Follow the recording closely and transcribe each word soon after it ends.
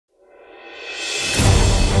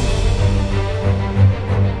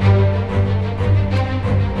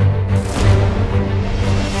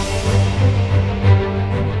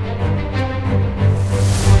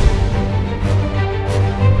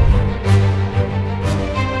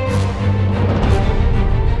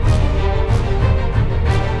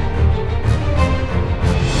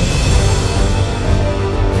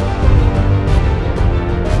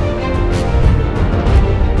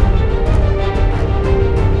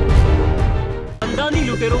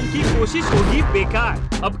लुटेरों की कोशिश होगी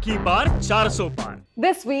बेकार, अब की बार 400 पार।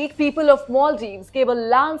 This week, people of Maldives gave a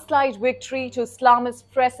landslide victory to Islamist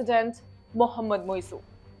President Mohamed Muizzu.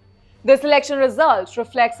 This election result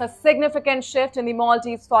reflects a significant shift in the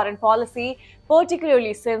Maldives' foreign policy,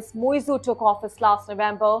 particularly since Muizzu took office last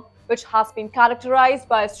November, which has been characterized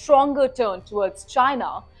by a stronger turn towards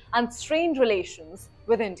China and strained relations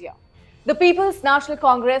with India. The People's National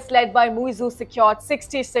Congress, led by Muizzu, secured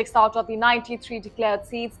 66 out of the 93 declared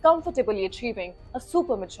seats, comfortably achieving a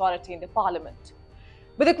supermajority in the parliament.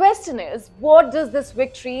 But the question is, what does this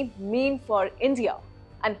victory mean for India,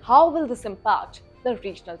 and how will this impact the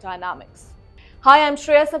regional dynamics? Hi, I'm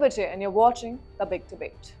Shreya Sabajay, and you're watching The Big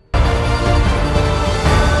Debate.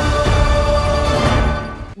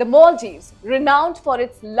 The Maldives, renowned for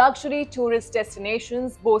its luxury tourist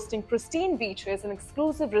destinations boasting pristine beaches and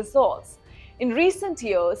exclusive resorts, in recent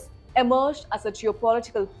years emerged as a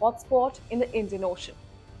geopolitical hotspot in the Indian Ocean.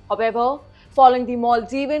 However, following the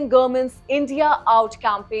Maldivian government's India Out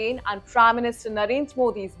campaign and Prime Minister Narendra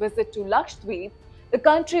Modi's visit to Lakshadweep, the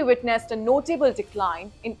country witnessed a notable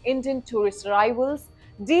decline in Indian tourist arrivals,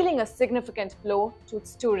 dealing a significant blow to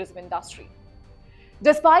its tourism industry.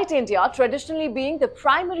 Despite India traditionally being the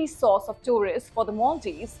primary source of tourists for the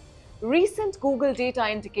Maldives, recent Google data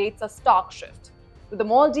indicates a stark shift, with the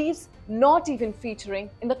Maldives not even featuring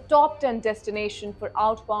in the top 10 destination for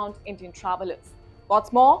outbound Indian travelers.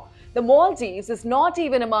 What's more, the Maldives is not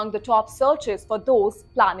even among the top searches for those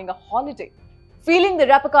planning a holiday. Feeling the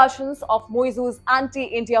repercussions of Muizzu's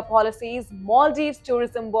anti-India policies, Maldives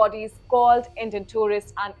tourism bodies called Indian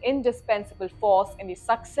tourists an indispensable force in the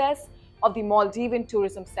success of the Maldivian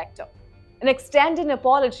tourism sector, and extended an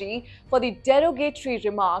apology for the derogatory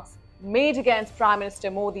remarks made against Prime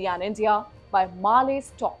Minister Modi and India by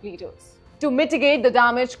Malay's top leaders. To mitigate the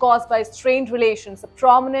damage caused by strained relations, a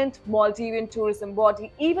prominent Maldivian tourism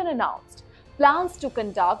body even announced plans to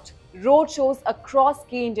conduct roadshows across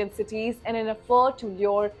key Indian cities in an effort to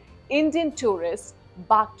lure Indian tourists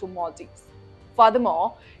back to Maldives.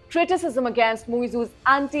 Furthermore, criticism against Muizzu's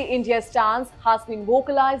anti-India stance has been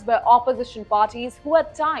vocalized by opposition parties who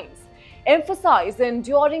at times emphasize the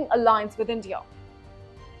enduring alliance with India.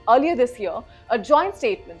 Earlier this year, a joint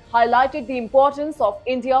statement highlighted the importance of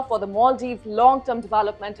India for the Maldives' long-term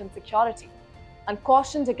development and security, and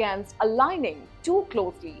cautioned against aligning too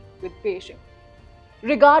closely with Beijing.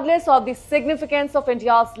 Regardless of the significance of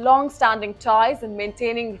India's long-standing ties in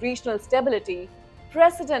maintaining regional stability,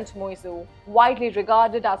 President Muizzu, widely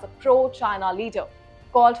regarded as a pro-China leader,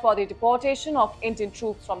 called for the deportation of Indian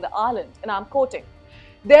troops from the island, and I'm quoting,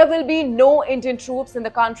 "There will be no Indian troops in the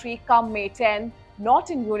country come May 10, not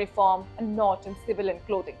in uniform and not in civilian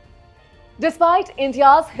clothing." Despite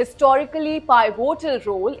India's historically pivotal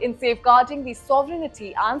role in safeguarding the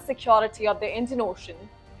sovereignty and security of the Indian Ocean,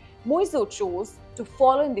 Muizzu chose to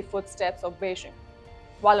follow in the footsteps of Beijing.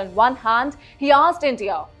 While on one hand, he asked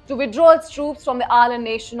India to withdraw its troops from the island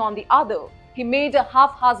nation, on the other, he made a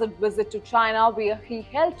haphazard visit to China where he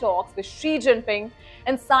held talks with Xi Jinping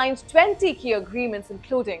and signed 20 key agreements,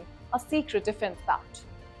 including a secret defense pact.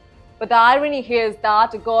 But the irony here is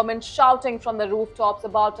that a government shouting from the rooftops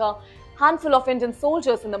about a handful of Indian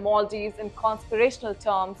soldiers in the Maldives in conspirational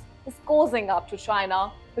terms is cozying up to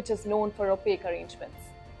China, which is known for opaque arrangements.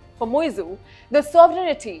 For Muizzu, the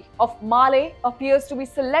sovereignty of Malay appears to be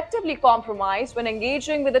selectively compromised when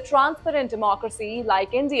engaging with a transparent democracy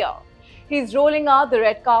like India. He's rolling out the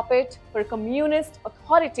red carpet for communist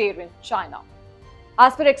authoritarian China.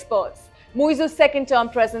 As per experts, Muizzu's second-term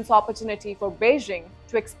presents opportunity for Beijing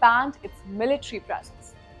to expand its military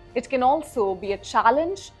presence. It can also be a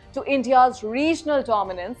challenge to India's regional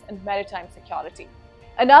dominance and maritime security.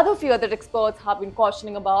 Another fear that experts have been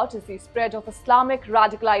cautioning about is the spread of Islamic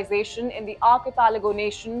radicalization in the archipelago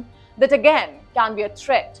nation that again can be a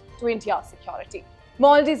threat to India's security.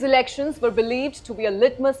 Maldives elections were believed to be a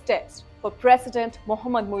litmus test for President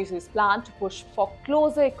Mohamed Muizzu's plan to push for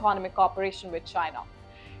closer economic cooperation with China.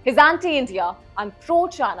 His anti-India and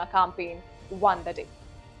pro-China campaign won the day,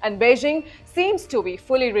 and Beijing seems to be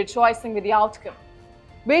fully rejoicing with the outcome.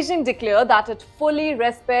 Beijing declared that it fully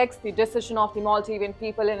respects the decision of the Maldivian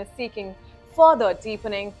people and is seeking further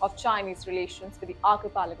deepening of Chinese relations with the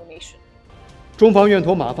archipelago nation. 中方愿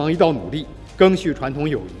托马方一道努力，赓续传统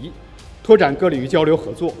友谊，拓展各领域交流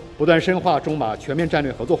合作，不断深化中马全面战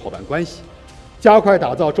略合作伙伴关系，加快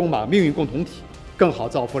打造中马命运共同体，更好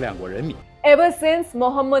造福两国人民。Ever since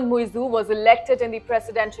Mohamed Muizzu was elected in the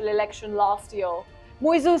presidential election last year,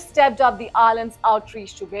 Muizzu stepped up the island's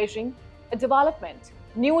outreach to Beijing, a development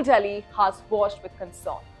New Delhi has watched with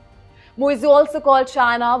concern. Muizzu also called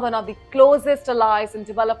China one of the closest allies and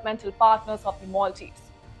developmental partners of the Maldives.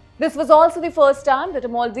 This was also the first time that a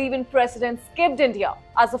Maldivian president skipped India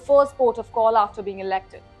as the first port of call after being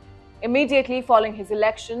elected. Immediately following his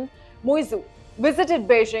election, Muizzu visited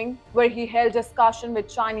Beijing, where he held discussion with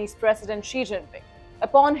Chinese President Xi Jinping.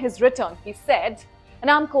 Upon his return, he said,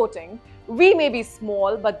 and I'm quoting, "We may be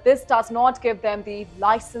small, but this does not give them the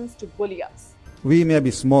license to bully us." We may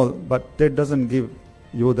be small, but that doesn't give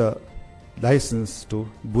you the license to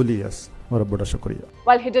bully us.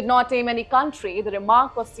 While he did not name any country, the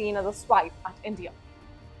remark was seen as a swipe at India.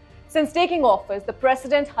 Since taking office, the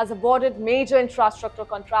president has awarded major infrastructure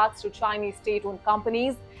contracts to Chinese state-owned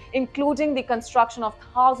companies, including the construction of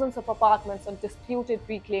thousands of apartments on disputed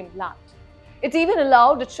reclaimed land. It even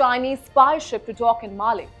allowed a Chinese spy ship to dock in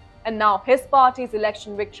Mali. And now his party's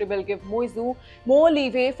election victory will give Muizzu more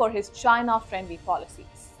leeway for his China-friendly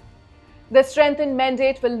policies. The strengthened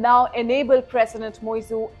mandate will now enable President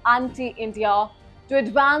Muizzu, anti-India, to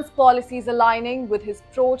advance policies aligning with his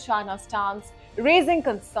pro-China stance, raising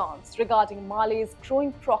concerns regarding Mali's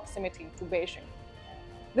growing proximity to Beijing.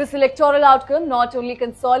 This electoral outcome not only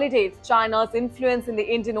consolidates China's influence in the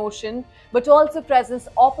Indian Ocean, but also presents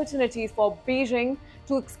opportunities for Beijing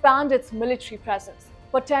to expand its military presence,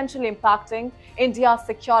 potentially impacting India's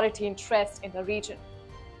security interests in the region.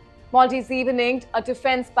 Maldives even inked a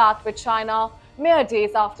defense pact with China mere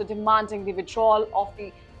days after demanding the withdrawal of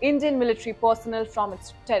the Indian military personnel from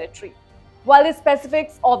its territory. While the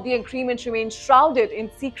specifics of the agreement remain shrouded in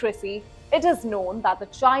secrecy, it is known that the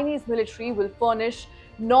Chinese military will furnish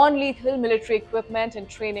non-lethal military equipment and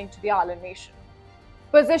training to the island nation.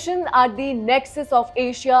 Positioned at the nexus of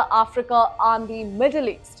Asia, Africa, and the Middle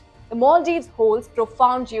East, the Maldives holds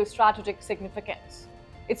profound geostrategic significance.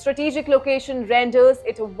 Its strategic location renders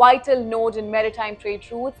it a vital node in maritime trade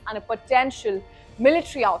routes and a potential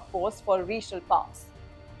military outpost for regional powers.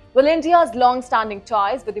 While India's long-standing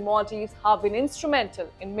ties with the Maldives have been instrumental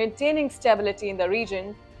in maintaining stability in the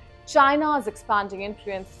region, China's expanding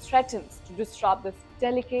influence threatens to disrupt this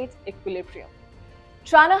delicate equilibrium.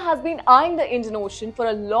 China has been eyeing the Indian Ocean for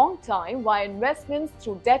a long time via investments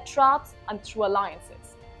through debt traps and through alliances.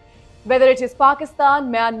 Whether it is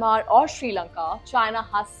Pakistan, Myanmar, or Sri Lanka, China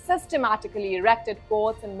has systematically erected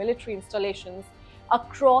ports and military installations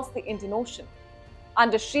across the Indian Ocean.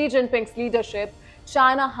 Under Xi Jinping's leadership,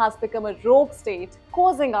 China has become a rogue state,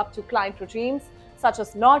 cozying up to client regimes such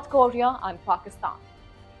as North Korea and Pakistan.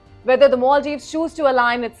 Whether the Maldives choose to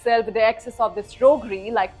align itself with the excess of this roguery,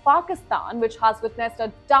 like Pakistan, which has witnessed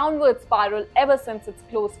a downward spiral ever since its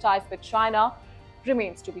close ties with China,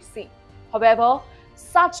 remains to be seen. However,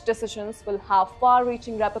 such decisions will have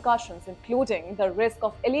far-reaching repercussions, including the risk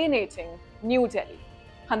of alienating New Delhi.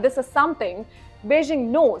 And this is something Beijing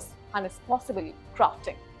knows and is possibly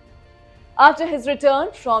crafting. After his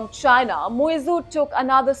return from China, Muizzu took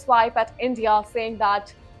another swipe at India, saying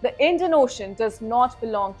that the Indian Ocean does not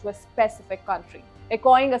belong to a specific country,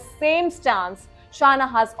 echoing a same stance China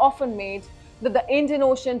has often made, that the Indian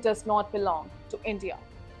Ocean does not belong to India.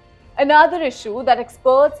 Another issue that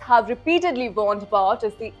experts have repeatedly warned about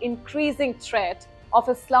is the increasing threat of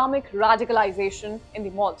Islamic radicalization in the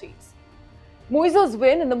Maldives. Muizzu's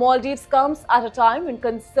win in the Maldives comes at a time when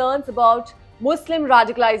concerns about Muslim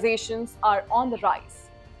radicalizations are on the rise.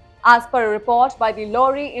 As per a report by the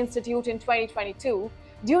Lowry Institute in 2022,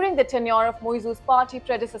 during the tenure of Muizzu's party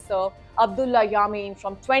predecessor Abdullah Yameen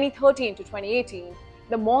from 2013 to 2018,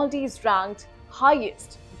 the Maldives ranked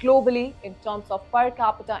highest globally in terms of per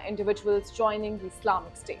capita individuals joining the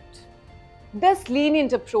Islamic State. This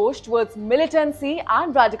lenient approach towards militancy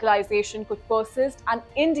and radicalization could persist, and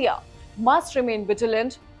India must remain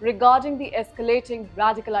vigilant regarding the escalating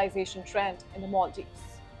radicalization trend in the Maldives.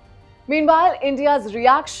 Meanwhile, India's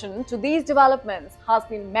reaction to these developments has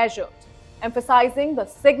been measured, emphasizing the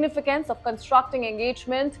significance of constructing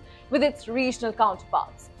engagement with its regional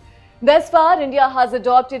counterparts. Thus far, India has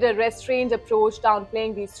adopted a restrained approach,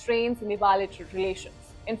 downplaying these strains in the bilateral relations.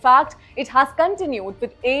 In fact, it has continued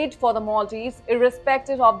with aid for the Maldives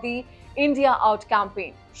irrespective of the India Out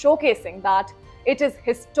campaign, showcasing that it is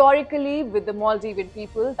historically with the Maldivian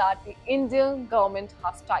people that the Indian government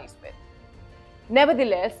has ties with.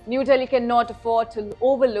 Nevertheless, New Delhi cannot afford to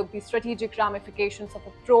overlook the strategic ramifications of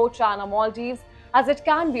a pro-China Maldives, as it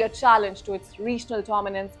can be a challenge to its regional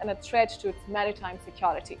dominance and a threat to its maritime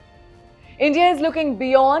security. India is looking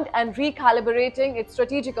beyond and recalibrating its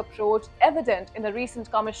strategic approach, evident in the recent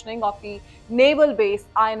commissioning of the naval base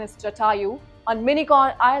INS Jatayu on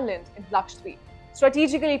Minicoy Island in Lakshadweep,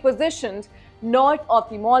 strategically positioned north of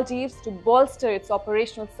the Maldives to bolster its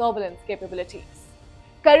operational surveillance capabilities.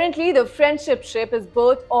 Currently, the friendship ship is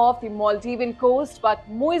berthed off the Maldivian coast, but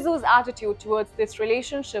Muizzu's attitude towards this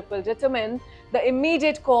relationship will determine the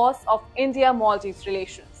immediate course of India-Maldives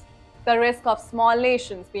relations. The risk of small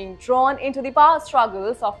nations being drawn into the power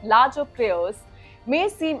struggles of larger players may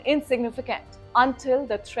seem insignificant until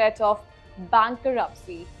the threat of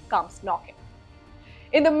bankruptcy comes knocking.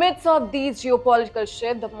 In the midst of these geopolitical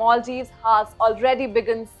shifts, the Maldives has already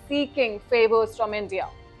begun seeking favors from India.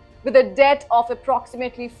 With a debt of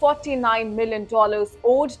approximately $49 million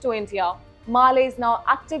owed to India, Malé is now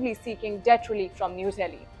actively seeking debt relief from New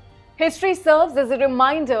Delhi. History serves as a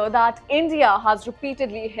reminder that India has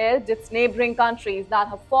repeatedly helped its neighboring countries that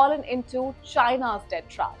have fallen into China's debt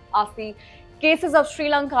trap, as the cases of Sri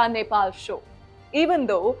Lanka and Nepal show. Even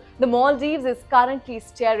though the Maldives is currently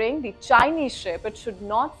steering the Chinese ship, it should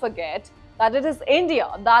not forget that it is India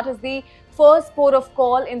that is the first port of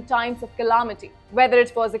call in times of calamity, whether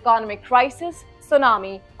it was economic crisis,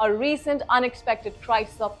 tsunami, or recent unexpected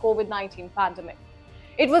crisis of COVID-19 pandemic.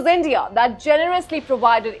 It was India that generously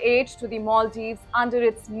provided aid to the Maldives under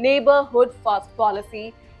its neighborhood first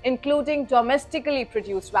policy, including domestically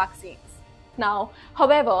produced vaccines. Now,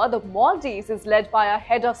 however, the Maldives is led by a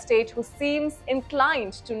head of state who seems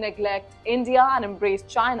inclined to neglect India and embrace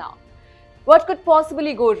China. What could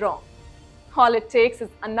possibly go wrong? All it takes is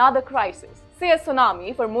another crisis, say a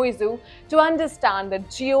tsunami, for Muizzu to understand the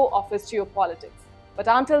geo of his geopolitics. But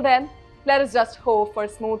until then, let us just hope for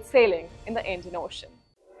smooth sailing in the Indian Ocean.